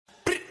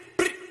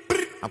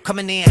I'm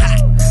coming in hot.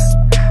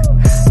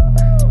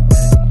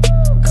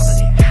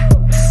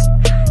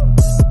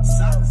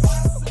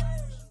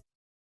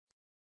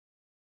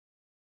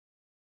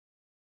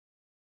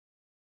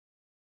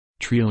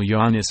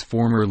 Trillanes'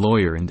 former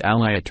lawyer and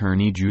ally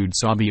attorney Jude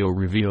Sabio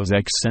reveals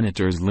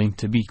ex-senator's link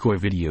to Bikoy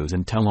videos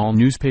and tell-all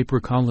newspaper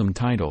column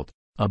titled,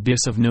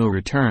 "Abyss of No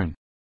Return."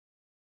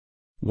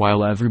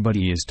 While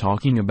everybody is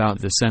talking about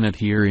the Senate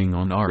hearing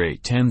on R.A.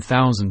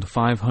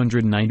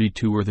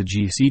 10592 or the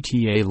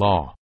GCTA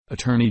law,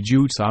 attorney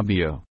Jude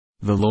Sabio,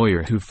 the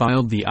lawyer who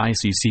filed the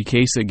ICC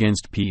case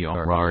against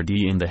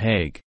PRRD in The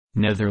Hague,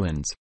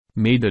 Netherlands,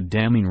 made a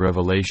damning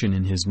revelation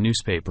in his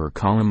newspaper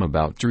column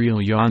about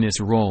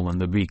Trillanes' role in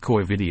the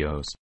Bikoy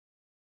videos.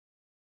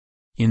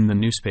 In the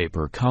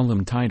newspaper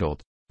column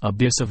titled,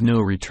 "Abyss of No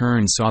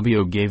Return,"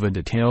 Sabio gave a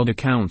detailed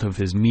account of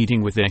his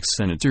meeting with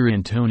ex-Senator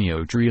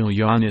Antonio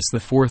Trillanes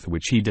IV,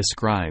 which he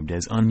described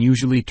as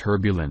unusually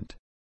turbulent.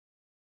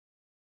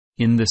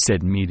 In the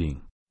said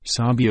meeting,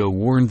 Sabio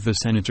warned the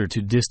senator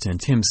to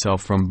distance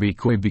himself from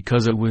Bikoy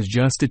because it was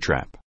just a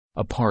trap,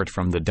 apart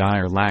from the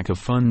dire lack of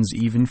funds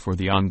even for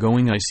the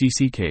ongoing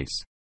ICC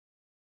case.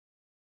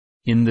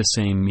 In the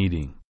same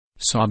meeting,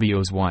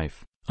 Sabio's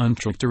wife,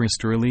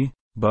 uncharacteristerally,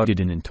 butted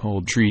in and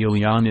told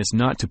Trillanes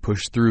not to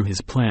push through his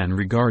plan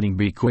regarding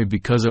Bikoy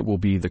because it will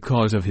be the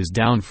cause of his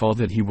downfall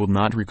that he will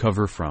not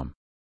recover from.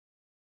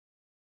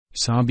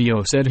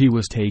 Sabio said he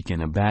was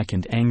taken aback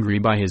and angry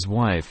by his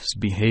wife's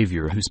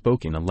behavior, who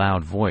spoke in a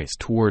loud voice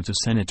towards a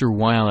senator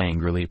while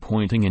angrily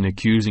pointing an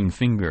accusing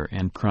finger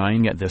and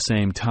crying at the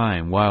same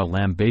time while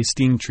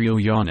lambasting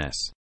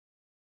Trillanes.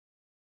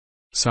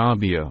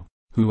 Sabio,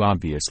 who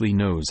obviously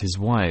knows his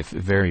wife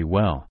very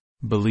well,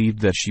 believed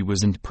that she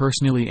wasn't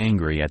personally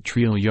angry at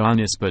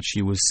Trillanes, but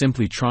she was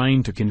simply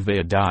trying to convey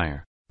a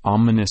dire,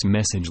 ominous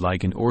message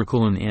like an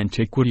oracle in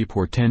antiquity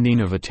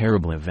portending of a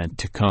terrible event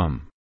to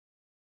come.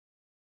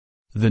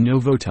 The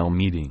Novotel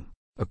meeting,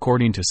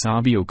 according to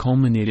Sabio,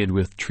 culminated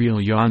with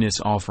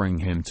Trillanes offering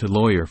him to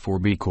lawyer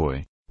for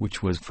Bikoy,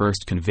 which was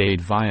first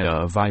conveyed via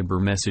a Viber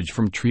message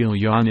from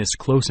Trillanes'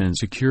 close-in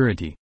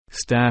security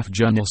staff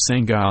Jude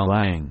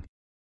Sabio.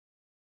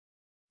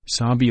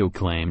 Sabio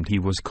claimed he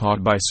was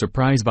caught by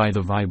surprise by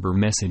the Viber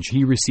message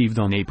he received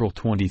on April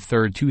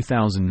 23,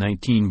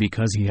 2019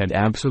 because he had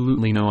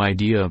absolutely no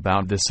idea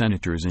about the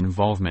senator's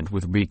involvement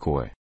with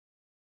Bikoy.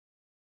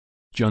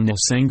 Jude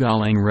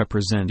Sabio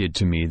represented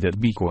to me that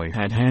Bikoy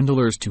had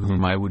handlers to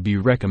whom I would be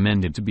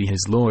recommended to be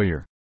his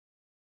lawyer.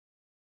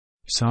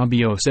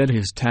 Sabio said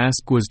his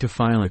task was to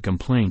file a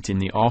complaint in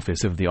the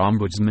office of the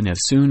Ombudsman as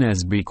soon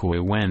as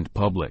Bikoy went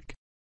public.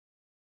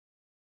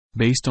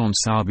 Based on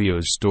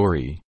Sabio's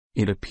story,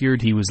 it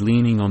appeared he was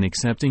leaning on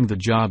accepting the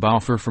job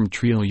offer from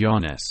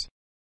Trillanes.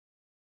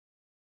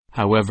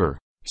 However,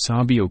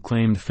 Sabio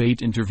claimed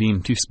fate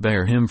intervened to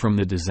spare him from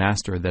the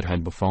disaster that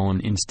had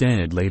befallen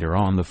instead later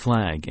on the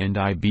FLAG and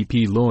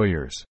IBP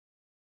lawyers.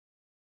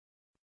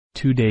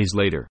 2 days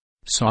later,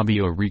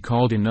 Sabio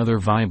recalled another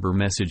Viber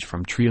message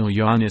from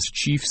Trillanes'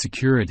 chief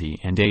security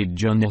and aide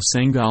Jude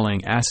Sabio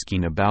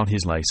asking about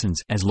his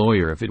license as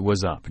lawyer if it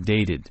was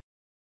updated.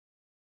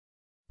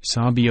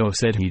 Sabio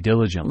said he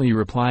diligently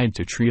replied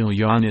to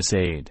Trillanes'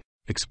 aide,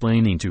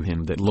 explaining to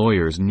him that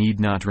lawyers need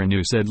not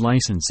renew said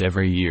license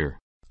every year,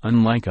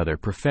 unlike other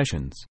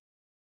professions.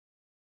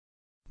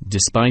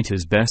 Despite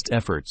his best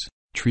efforts,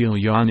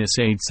 Trillanes'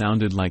 aide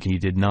sounded like he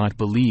did not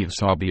believe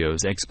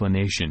Sabio's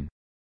explanation.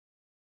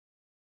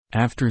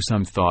 After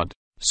some thought,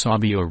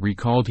 Sabio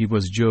recalled he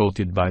was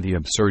jolted by the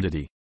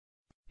absurdity.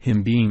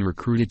 Him being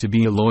recruited to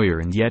be a lawyer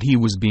and yet he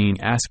was being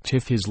asked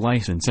if his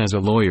license as a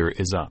lawyer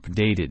is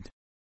updated.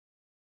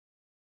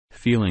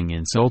 Feeling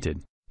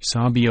insulted,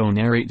 Sabio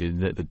narrated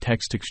that the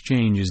text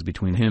exchanges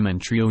between him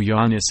and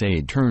Trillanes'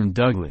 aide turned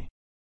ugly.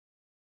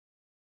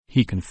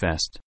 He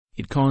confessed,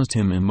 it caused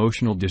him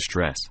emotional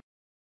distress.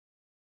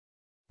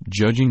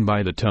 Judging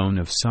by the tone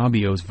of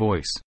Sabio's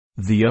voice,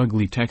 the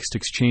ugly text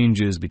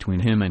exchanges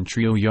between him and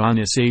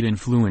Trillanes' aide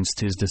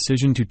influenced his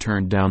decision to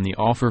turn down the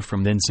offer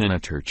from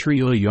then-Senator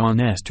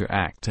Trillanes to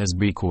act as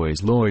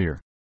Bikoy's lawyer.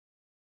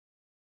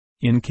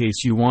 In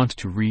case you want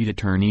to read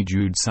attorney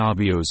Jude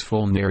Sabio's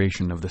full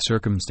narration of the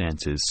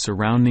circumstances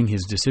surrounding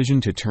his decision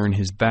to turn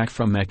his back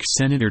from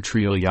ex-Senator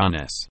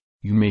Trillanes,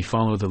 you may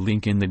follow the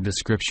link in the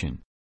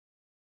description.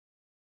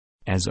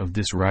 As of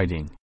this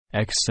writing,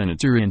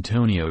 ex-Senator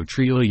Antonio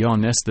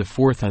Trillanes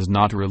IV has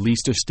not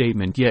released a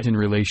statement yet in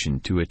relation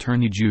to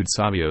attorney Jude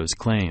Sabio's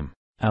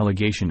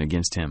allegation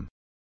against him.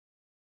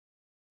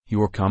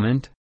 Your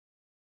comment?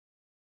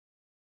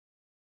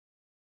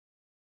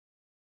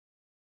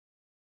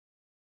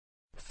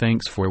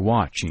 Thanks for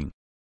watching.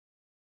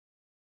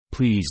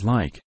 Please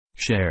like,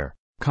 share,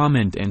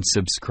 comment and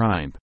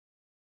subscribe.